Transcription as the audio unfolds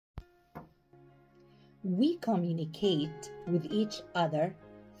We communicate with each other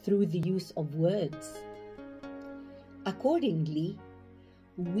through the use of words. Accordingly,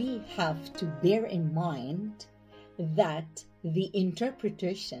 we have to bear in mind that the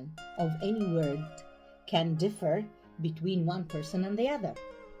interpretation of any word can differ between one person and the other,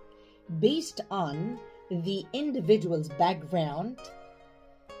 based on the individual's background,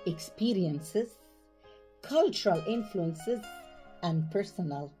 experiences, cultural influences, and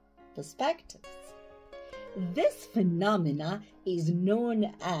personal perspectives. This phenomena is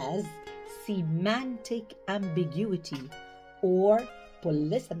known as semantic ambiguity or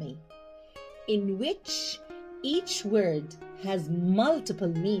polysemy, in which each word has multiple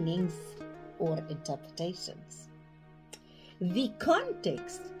meanings or interpretations. The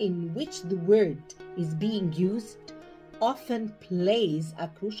context in which the word is being used often plays a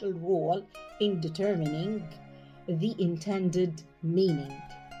crucial role in determining the intended meaning.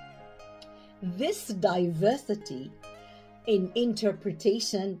 This diversity in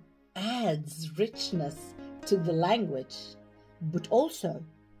interpretation adds richness to the language, but also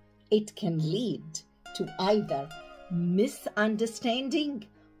it can lead to either misunderstanding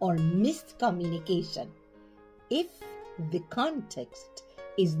or miscommunication if the context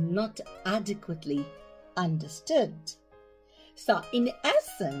is not adequately understood. So, in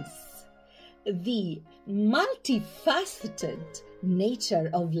essence, the multifaceted nature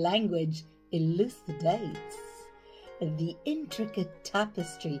of language elucidates the intricate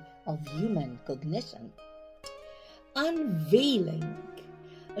tapestry of human cognition, unveiling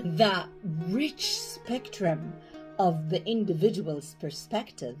the rich spectrum of the individual's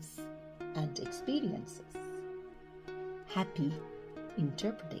perspectives and experiences. Happy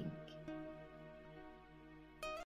interpreting.